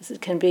 it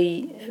can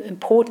be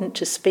important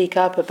to speak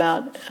up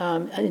about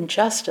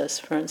injustice,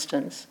 for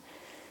instance.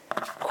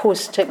 Of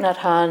course, Thich Nhat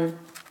Hanh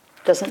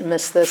doesn't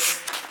miss this.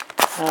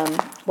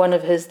 One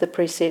of the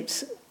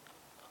precepts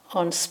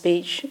on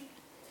speech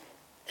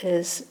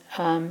is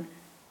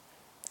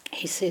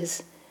he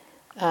says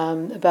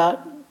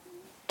about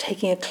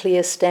taking a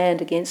clear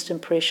stand against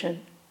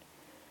oppression,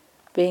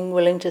 being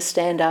willing to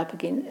stand up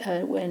again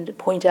and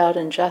point out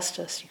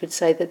injustice. You could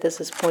say that this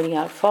is pointing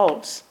out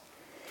faults.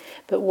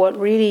 But what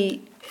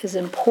really is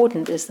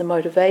important is the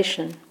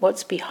motivation,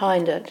 what's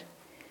behind it.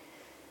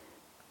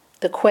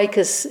 The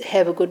Quakers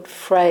have a good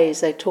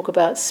phrase. They talk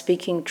about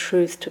speaking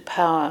truth to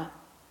power.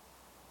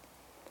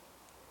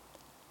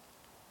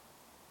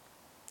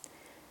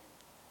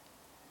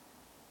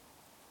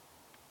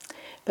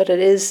 But it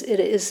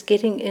is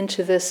getting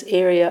into this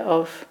area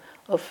of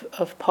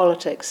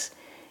politics.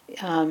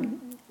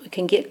 We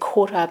can get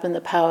caught up in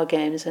the power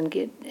games and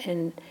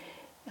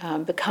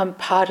become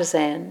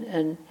partisan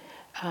and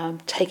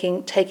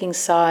taking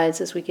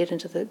sides as we get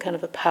into the kind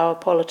of the power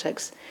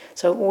politics.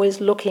 So always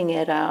looking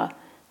at our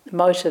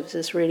motives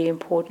is really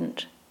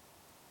important.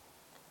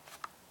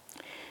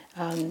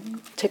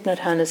 Thich Nhat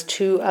Hanh has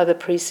two other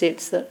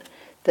precepts that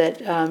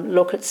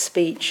look at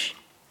speech.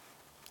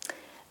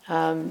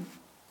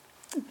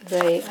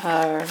 They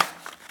are,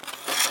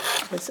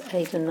 it's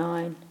 8 and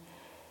 9.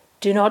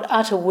 Do not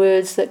utter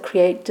words that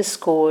create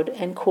discord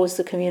and cause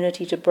the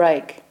community to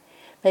break.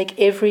 Make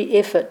every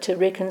effort to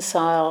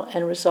reconcile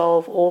and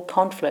resolve all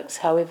conflicts,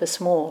 however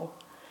small.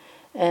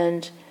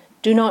 And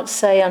do not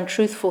say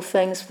untruthful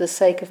things for the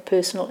sake of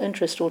personal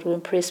interest or to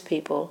impress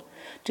people.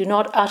 Do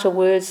not utter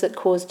words that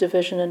cause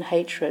division and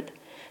hatred.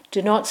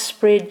 Do not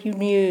spread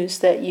news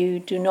that you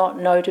do not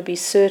know to be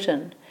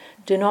certain.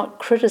 Do not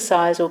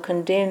criticize or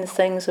condemn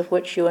things of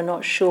which you are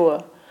not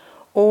sure.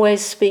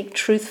 Always speak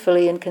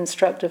truthfully and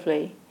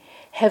constructively.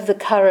 Have the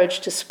courage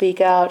to speak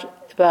out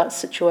about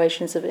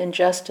situations of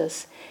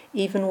injustice,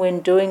 even when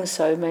doing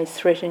so may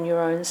threaten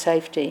your own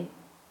safety.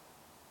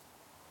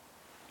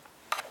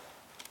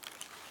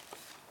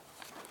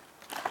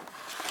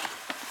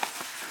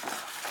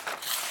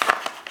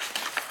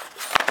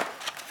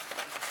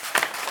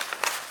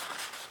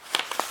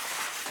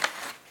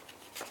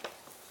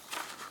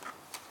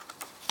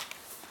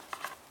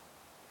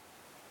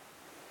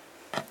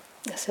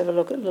 Let's have a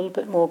look at a little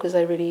bit more, because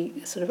they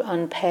really sort of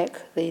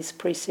unpack these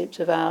precepts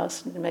of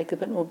ours and make a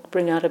bit more,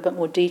 bring out a bit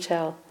more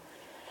detail.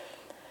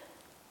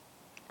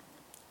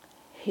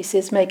 He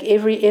says, make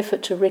every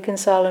effort to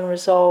reconcile and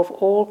resolve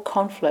all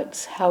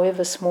conflicts,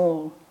 however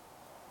small.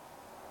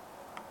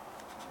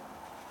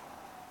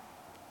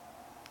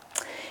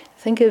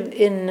 Think of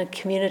in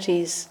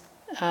communities,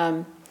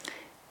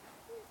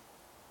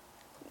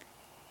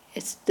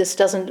 this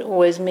doesn't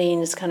always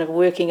mean it's kind of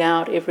working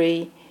out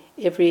every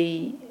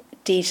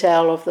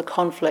detail of the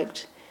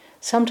conflict.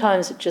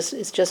 Sometimes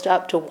it's just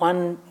up to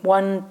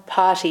one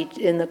party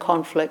in the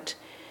conflict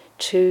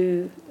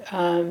to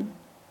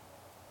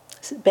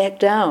back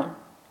down,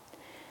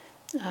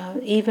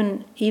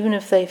 even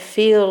if they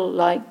feel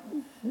like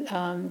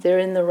they're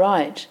in the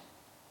right.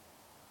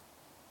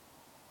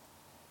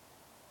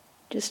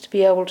 Just to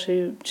be able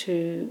to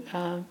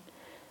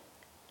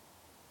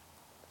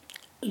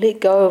let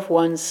go of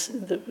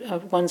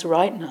one's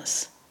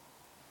rightness.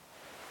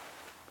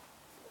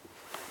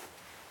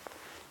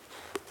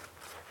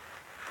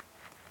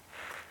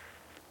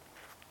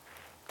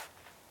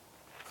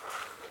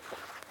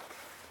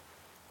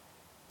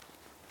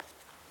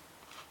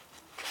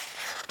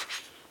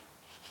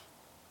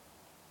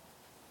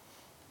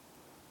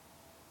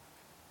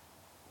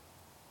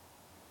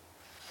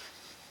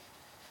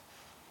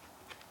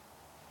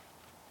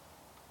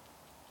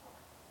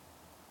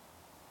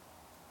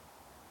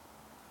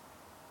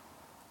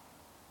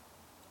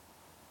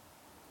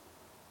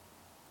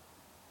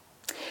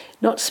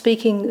 Not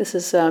speaking, this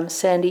is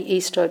Sandy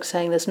Eastoke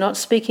saying this, not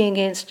speaking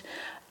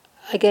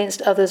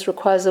against others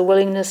requires a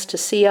willingness to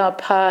see our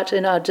part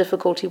in our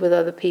difficulty with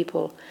other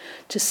people,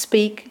 to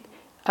speak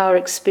our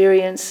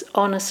experience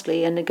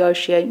honestly and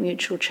negotiate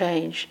mutual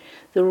change.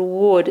 The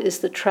reward is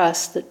the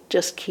trust that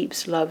just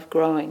keeps love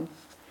growing.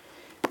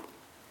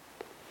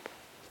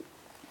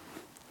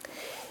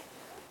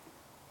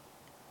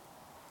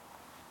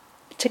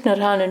 Thich Nhat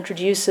Hanh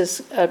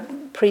introduces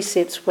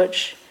precepts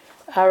which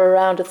are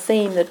around a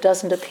theme that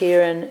doesn't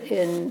appear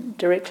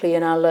directly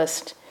in our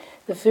list.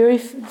 The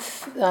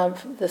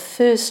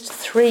first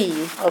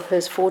 3 of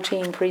his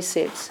 14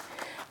 precepts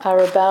are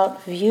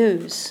about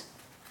views.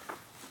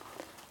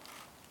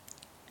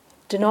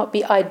 Do not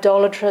be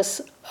idolatrous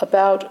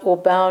about or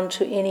bound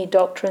to any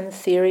doctrine,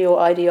 theory, or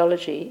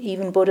ideology,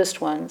 even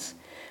Buddhist ones.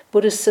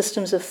 Buddhist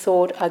systems of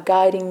thought are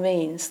guiding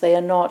means. They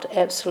are not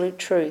absolute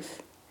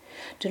truth.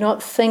 Do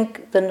not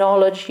think the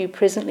knowledge you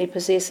presently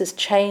possess is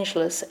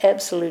changeless,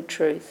 absolute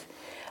truth.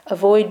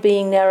 Avoid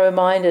being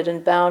narrow-minded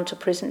and bound to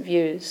present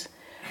views.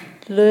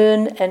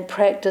 Learn and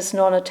practice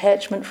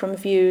non-attachment from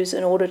views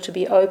in order to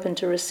be open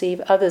to receive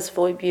others'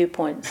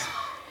 viewpoints.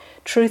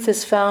 Truth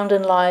is found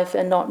in life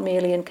and not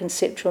merely in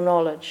conceptual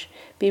knowledge.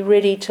 Be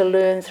ready to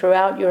learn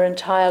throughout your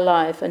entire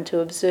life and to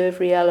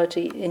observe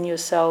reality in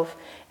yourself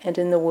and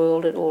in the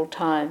world at all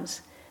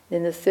times.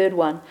 Then the third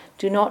one,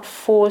 do not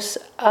force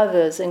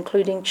others,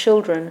 including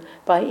children,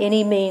 by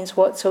any means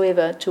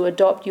whatsoever to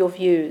adopt your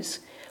views.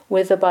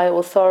 whether by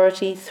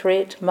authority,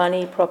 threat,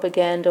 money,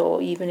 propaganda,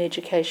 or even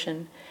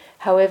education.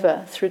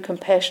 However, through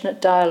compassionate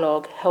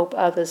dialogue, help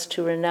others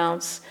to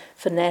renounce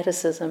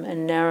fanaticism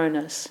and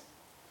narrowness.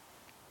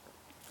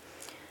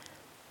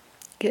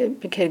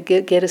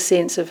 Get a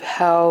sense of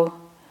how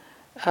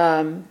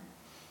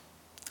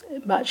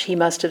much he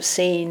must have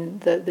seen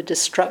the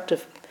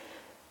destructive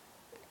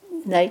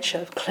nature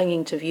of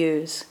clinging to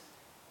views.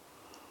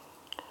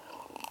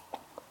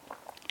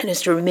 And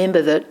is to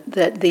remember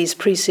that these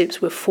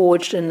precepts were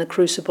forged in the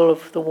crucible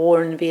of the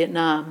war in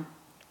Vietnam,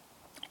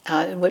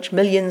 in which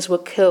millions were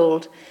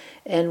killed,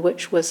 and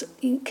which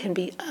can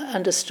be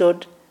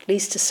understood, at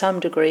least to some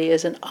degree,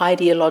 as an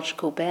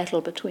ideological battle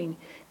between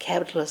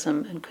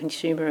capitalism and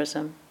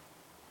consumerism,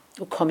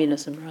 or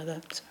communism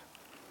rather.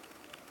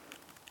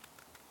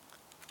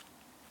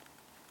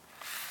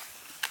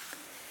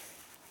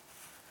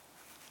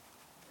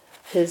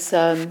 His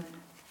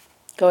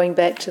going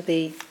back to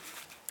the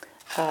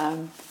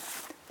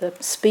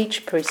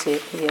speech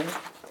precept here,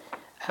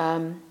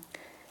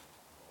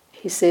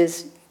 he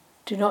says,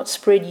 "Do not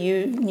spread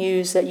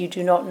news that you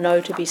do not know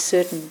to be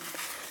certain."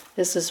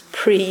 This is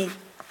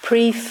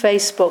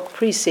pre-Facebook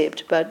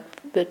precept,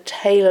 but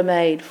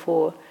tailor-made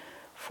for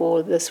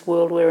this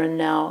world we're in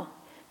now.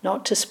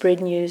 Not to spread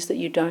news that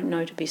you don't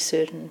know to be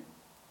certain.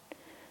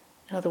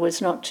 In other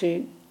words, not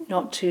to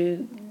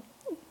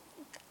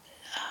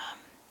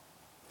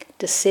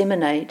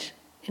disseminate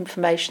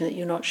information that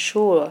you're not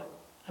sure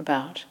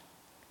about.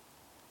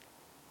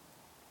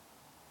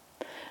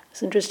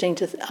 It's interesting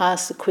to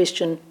ask the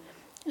question,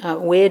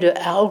 where do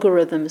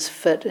algorithms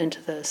fit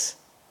into this?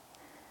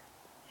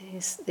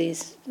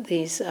 These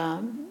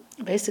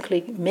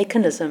basically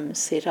mechanisms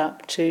set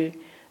up to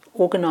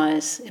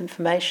organize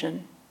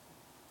information.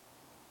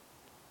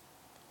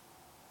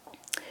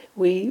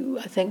 I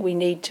think we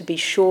need to be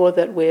sure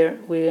that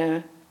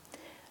we're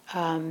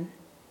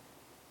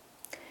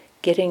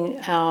getting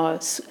our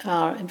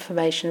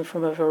information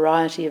from a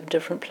variety of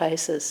different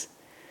places,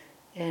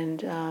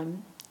 and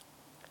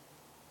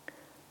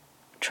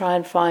try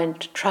and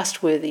find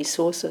trustworthy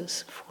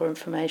sources for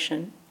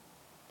information.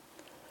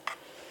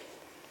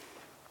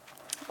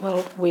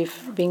 Well,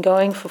 we've been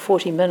going for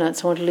 40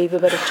 minutes. I want to leave a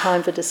bit of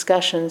time for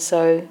discussion,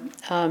 so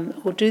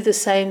we'll do the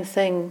same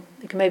thing.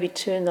 You can maybe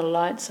turn the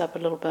lights up a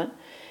little bit,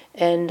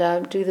 and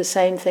do the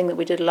same thing that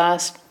we did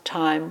last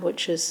time,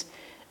 which is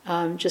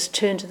just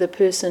turn to the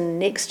person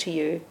next to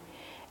you,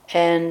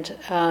 and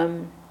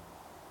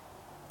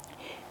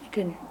you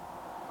can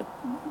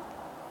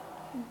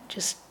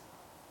just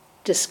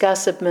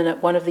discuss a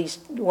minute one of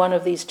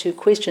these two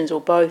questions, or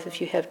both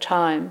if you have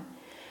time.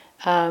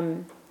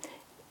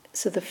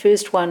 So the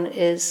first one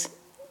is,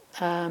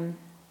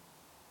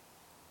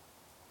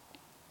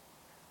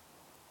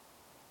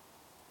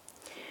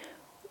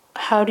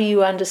 how do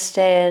you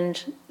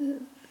understand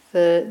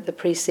the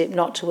precept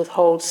not to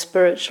withhold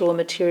spiritual or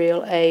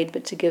material aid,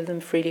 but to give them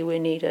freely where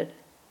needed?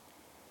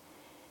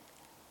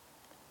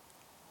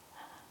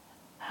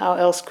 How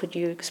else could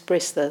you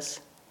express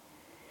this?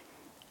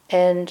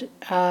 And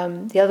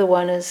the other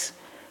one is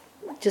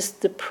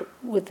just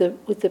with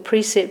the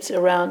precepts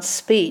around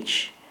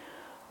speech.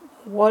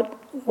 What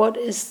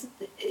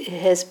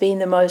has been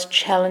the most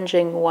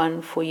challenging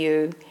one for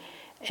you,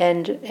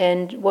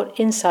 and what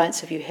insights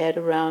have you had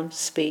around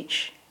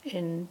speech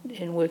in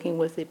working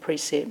with the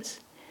precepts?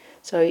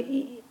 So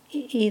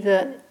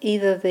either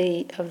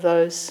of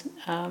those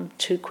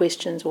two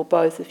questions, or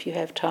both if you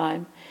have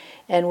time,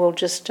 and we'll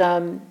just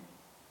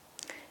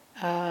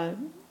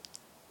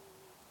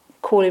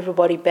call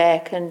everybody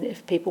back, and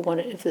if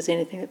there's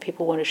anything that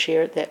people want to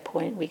share at that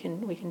point, we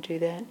can do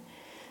that.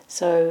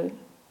 So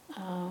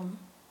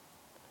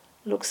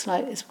looks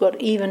like it's got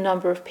even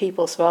number of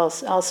people, so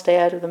I'll stay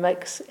out of the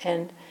mix,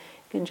 and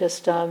you can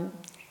just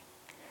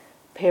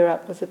pair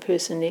up with the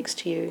person next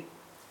to you.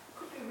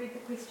 Could you read the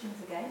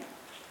questions again?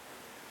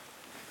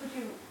 Could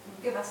you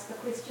give us the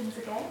questions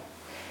again?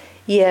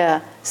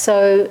 Yeah.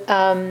 So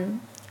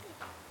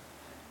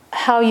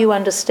how you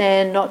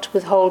understand not to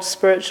withhold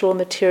spiritual or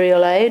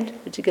material aid,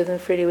 but to give them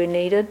freely when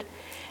needed,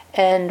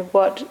 and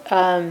what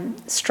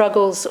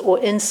struggles or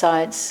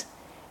insights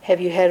have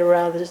you had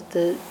around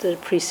the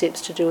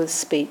precepts to do with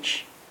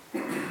speech?